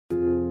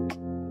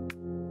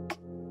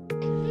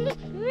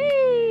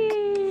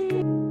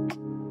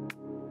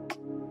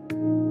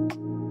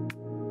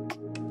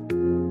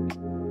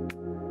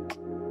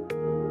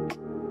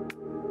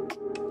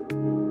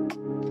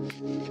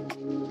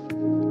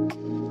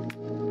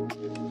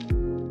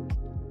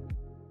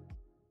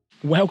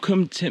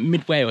Welcome to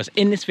Mid Wales.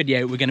 In this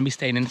video, we're going to be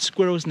staying in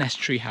Squirrels Nest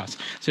Treehouse.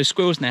 So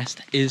Squirrels Nest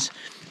is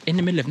in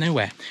the middle of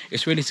nowhere.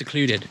 It's really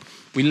secluded.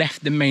 We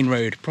left the main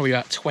road probably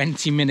about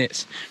 20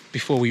 minutes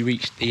before we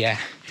reached the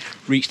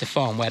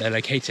farm where they're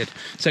located.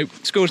 So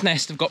Squirrels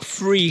Nest have got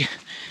 3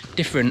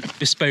 different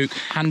bespoke,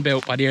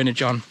 hand-built by the owner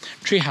John,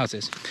 tree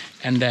houses,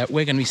 and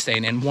we're going to be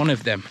staying in one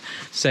of them.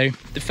 So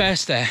the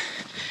first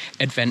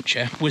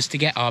adventure was to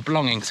get our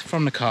belongings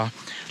from the car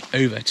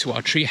over to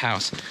our tree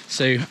house.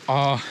 So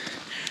our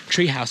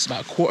tree house is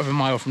about 1/4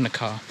 mile from the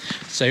car.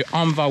 So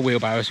armed with our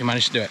wheelbarrows, we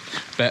managed to do it.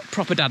 But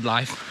proper dad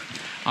life,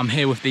 I'm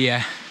here with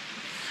the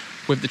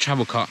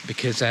travel cart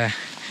because yeah,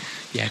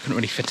 I couldn't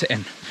really fit it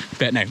in.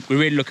 But no, we're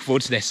really looking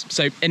forward to this.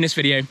 So in this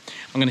video,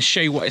 I'm going to show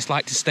you what it's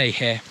like to stay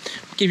here,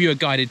 give you a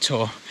guided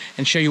tour,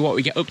 and show you what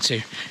we get up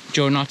to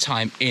during our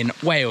time in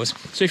Wales.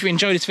 So if you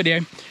enjoyed this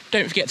video,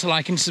 don't forget to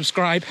like and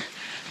subscribe.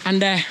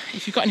 And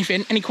if you've got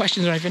anything, any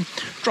questions or anything,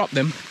 drop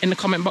them in the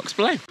comment box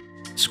below.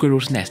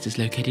 Squirrels Nest is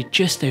located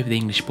just over the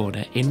English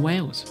border in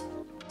Wales.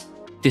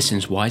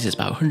 Distance-wise, it's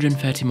about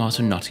 130 miles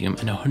from Nottingham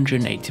and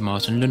 180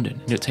 miles from London,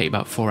 and it'll take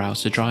about 4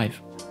 hours to drive.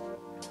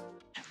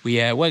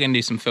 We're going to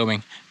do some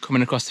filming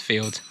coming across the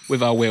field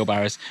with our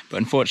wheelbarrows, but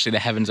unfortunately the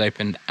heavens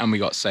opened and we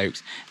got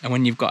soaked. And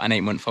when you've got an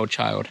 8-month-old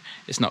child,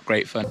 it's not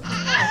great fun.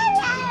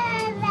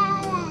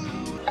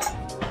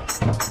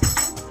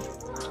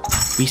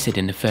 We stayed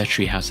in the first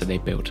tree house that they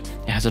built.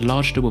 It has a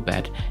large double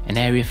bed, an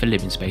area for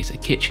living space, a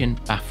kitchen,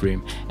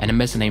 bathroom, and a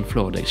mezzanine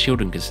floor that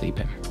children can sleep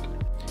in.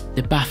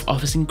 The bath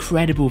offers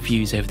incredible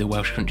views over the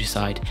Welsh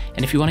countryside,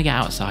 and if you want to get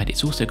outside,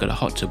 it's also got a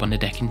hot tub on the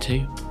decking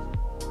too.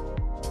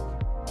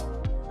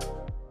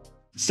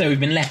 So we've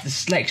been left a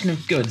selection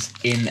of goods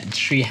in the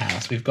tree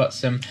house. We've got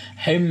some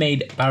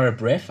homemade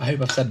barra-briff, I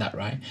hope I've said that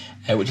right,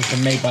 which has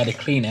been made by the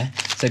cleaner.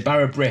 So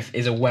barra-briff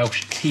is a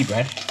Welsh tea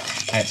bread.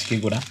 I had to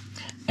Google that.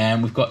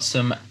 We've got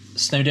some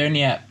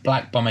Snowdonia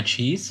black bomber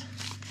cheese.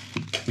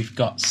 We've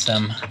got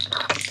some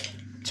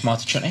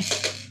tomato chutney.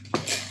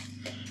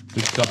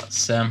 We've got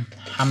some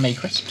handmade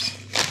crisps.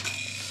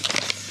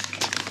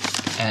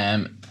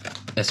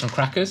 There's some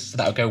crackers, so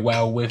that'll go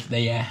well with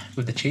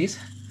the cheese.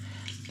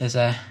 There's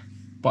a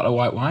bottle of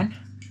white wine.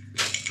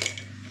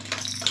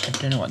 I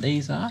don't know what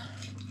these are.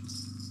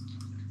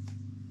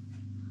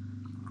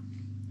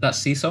 That's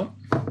sea salt.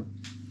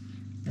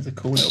 There's a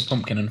cool little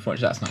pumpkin,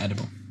 unfortunately that's not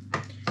edible.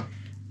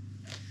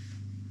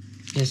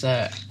 There's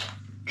a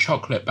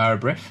chocolate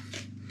barra-briff,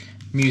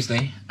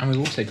 muesli, and we've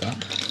also got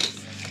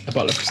a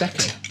bottle of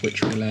Prosecco,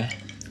 which we'll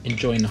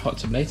enjoy in the hot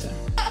tub later.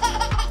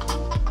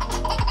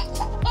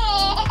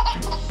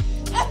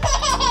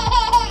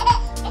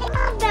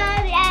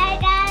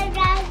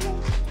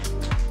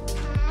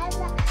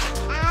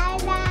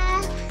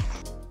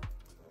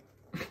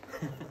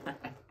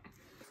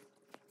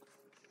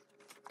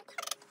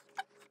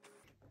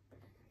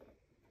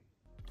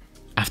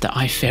 After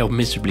I failed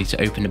miserably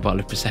to open a bottle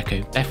of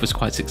Prosecco, Beth was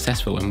quite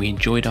successful and we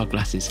enjoyed our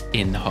glasses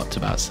in the hot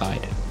tub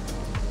outside.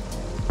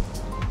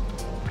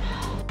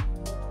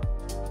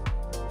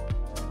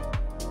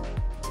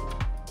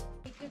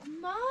 Good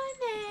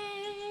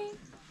morning!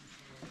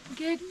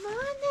 Good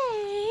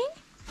morning!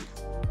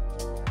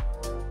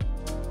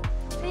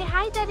 Say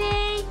hi,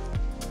 Daddy!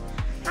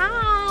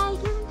 Hi!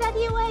 Give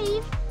Daddy a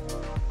wave!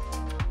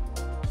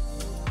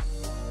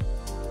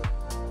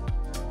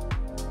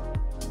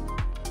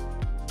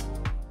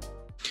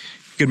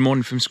 Good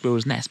morning from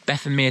Squirrels Nest.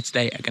 Beth and Mia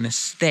today are going to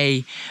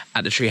stay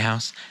at the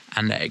treehouse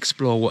and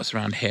explore what's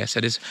around here. So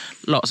there's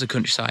lots of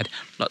countryside,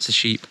 lots of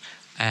sheep,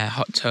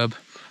 hot tub,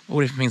 all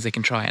different things they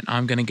can try. And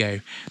I'm going to go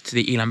to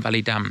the Elan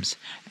Valley dams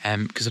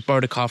because I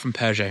borrowed a car from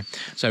Peugeot.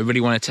 So I really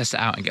want to test it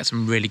out and get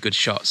some really good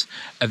shots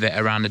of it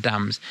around the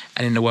dams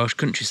and in the Welsh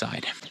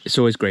countryside. It's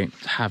always great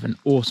to have an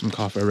awesome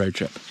car for a road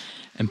trip.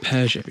 And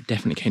Peugeot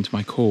definitely came to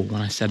my call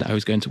when I said I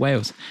was going to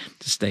Wales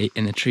to stay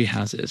in the tree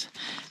houses.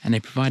 And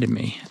they provided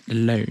me the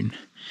loan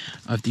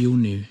of the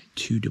all-new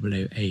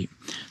 2008.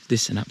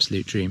 This is an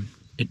absolute dream.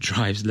 It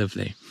drives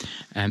lovely.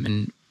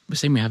 And we're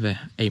saying we have an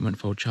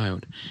 8-month-old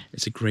child.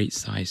 It's a great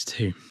size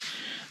too.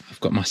 I've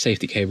got my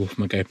safety cable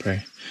for my GoPro.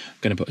 I'm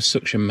going to put a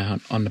suction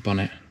mount on the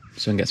bonnet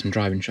so I can get some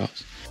driving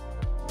shots.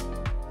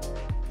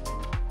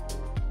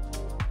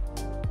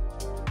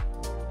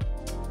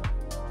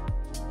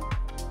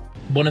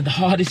 One of the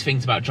hardest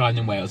things about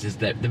driving in Wales is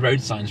that the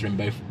road signs are in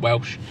both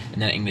Welsh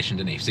and then English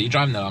underneath. So you're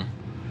driving along,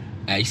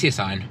 you see a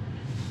sign,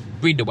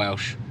 read the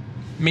Welsh,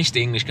 miss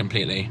the English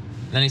completely,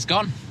 and then it's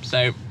gone.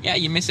 So yeah,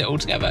 you miss it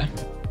altogether.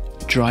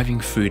 Driving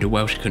through the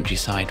Welsh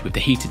countryside with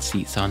the heated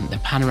seats on, the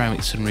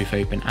panoramic sunroof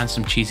open and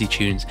some cheesy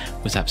tunes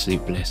was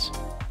absolute bliss.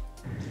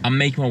 I'm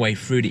making my way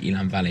through the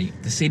Elan Valley.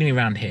 The scenery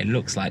around here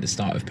looks like the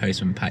start of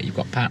Postman Pat. You've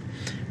got Pat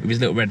with his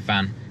little red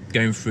van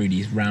going through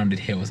these rounded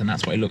hills, and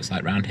that's what it looks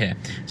like around here.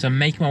 So I'm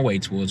making my way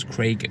towards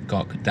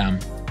Craiggoch Dam.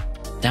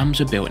 Dams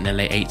were built in the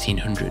late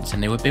 1800s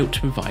and they were built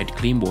to provide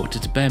clean water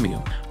to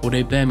Birmingham,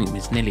 although Birmingham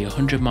is nearly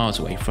 100 miles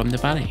away from the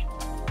valley.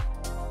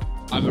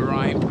 I've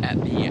arrived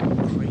at the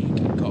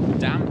Craiggoch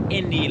dam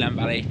in the Elan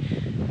Valley.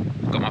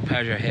 I've got my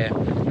Peugeot here.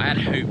 I had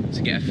hoped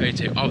to get a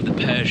photo of the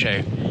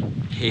Peugeot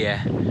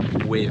here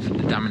with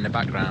the dam in the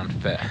background,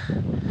 but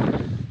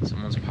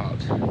someone's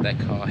parked their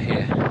car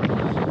here.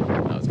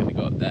 I was going to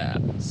go up there,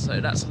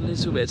 so that's a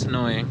little bit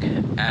annoying. So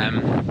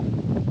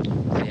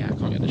yeah, I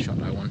can't get the shot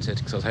that I wanted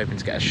because I was hoping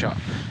to get a shot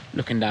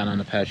looking down on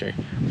the Peugeot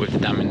with the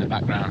dam in the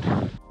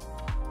background.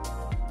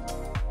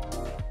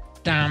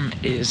 Dam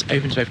is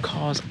open to both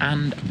cars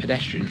and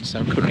pedestrians, so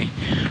I'm currently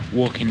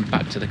walking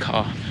back to the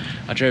car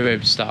I drove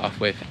over to start off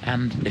with,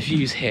 and the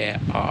views here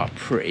are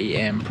pretty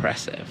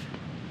impressive.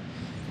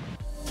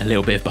 A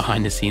little bit of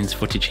behind the scenes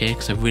footage here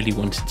because I really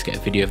wanted to get a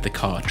video of the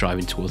car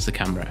driving towards the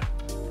camera.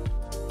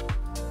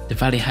 The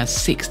valley has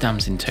 6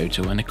 dams in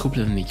total, and a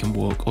couple of them you can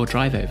walk or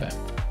drive over.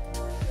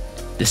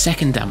 The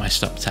second dam I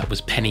stopped at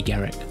was Penny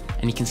Garrett,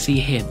 and you can see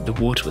here the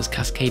water was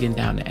cascading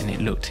down it and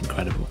it looked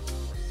incredible.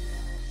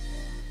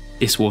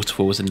 This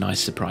waterfall was a nice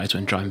surprise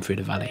when driving through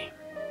the valley.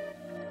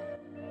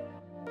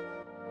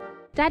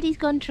 Daddy's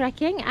gone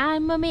trekking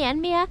and Mummy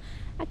and Mia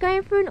are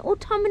going for an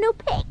autumnal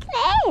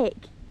picnic.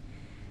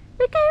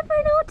 We're going for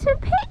an autumn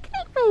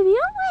picnic, baby,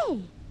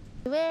 aren't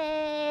we?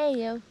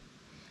 Hey-yo,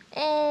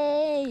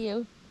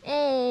 hey-yo,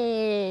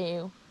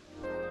 hey-yo.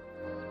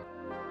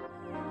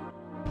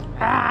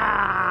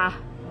 Ah!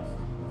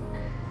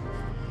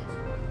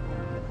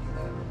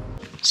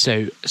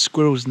 So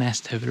Squirrels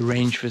Nest have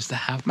arranged for us to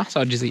have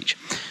massages each.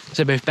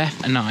 So both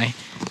Beth and I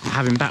are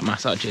having back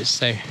massages.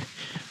 So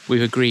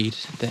we've agreed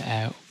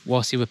that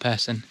whilst the other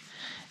person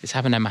is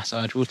having their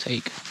massage, we'll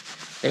take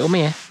little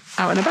Mia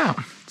out and about.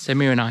 So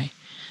Mia and I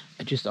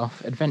are just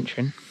off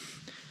adventuring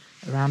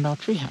around our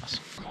treehouse.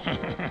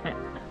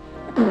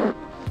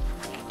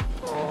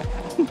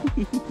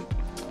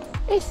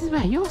 This is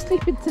where you're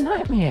sleeping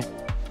tonight, Mia.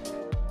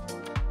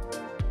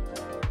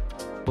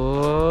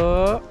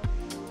 Oh.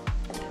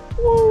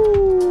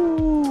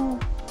 Woo!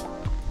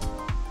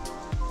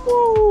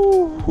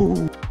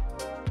 Woo!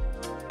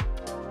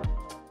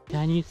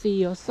 Can you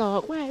see your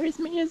sock? Where is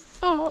Mia's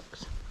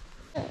socks?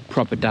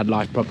 Proper dad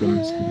life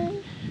problems.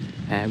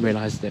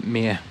 Realised that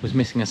Mia was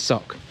missing a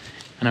sock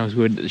and I was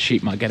worried that the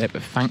sheep might get it,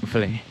 but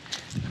thankfully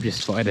I've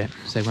just spotted it.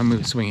 So when we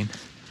were swinging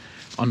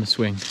on the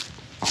swing,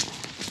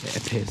 it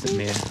appears that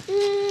Mia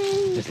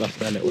just lost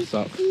her little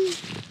sock.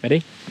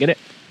 Ready? Get it?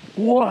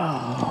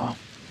 Whoa!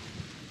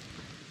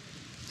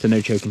 So no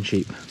choking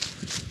sheep.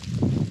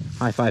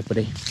 High five,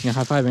 buddy. You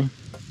high fiving?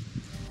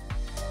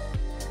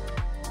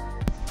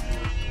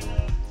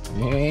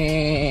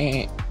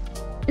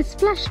 It's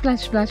splash,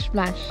 splash, splash,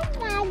 splash.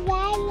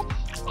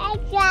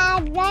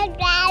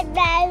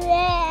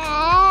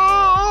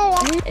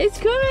 It's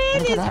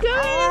coming, it's coming, it's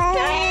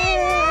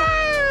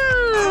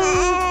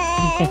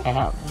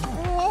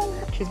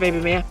coming! Cheers, baby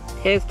Mia.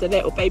 Here's the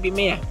little baby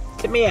Mia.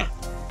 To Mia.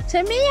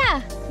 To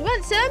Mia, you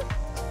want some?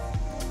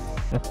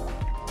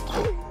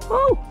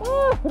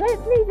 Oh,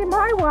 don't sneeze in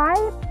my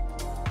way.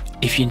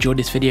 If you enjoyed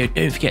this video,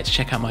 don't forget to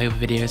check out my other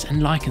videos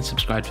and like and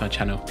subscribe to my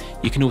channel.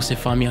 You can also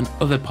find me on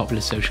other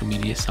popular social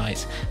media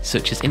sites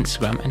such as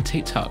Instagram and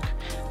TikTok.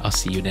 I'll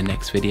see you in the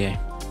next video.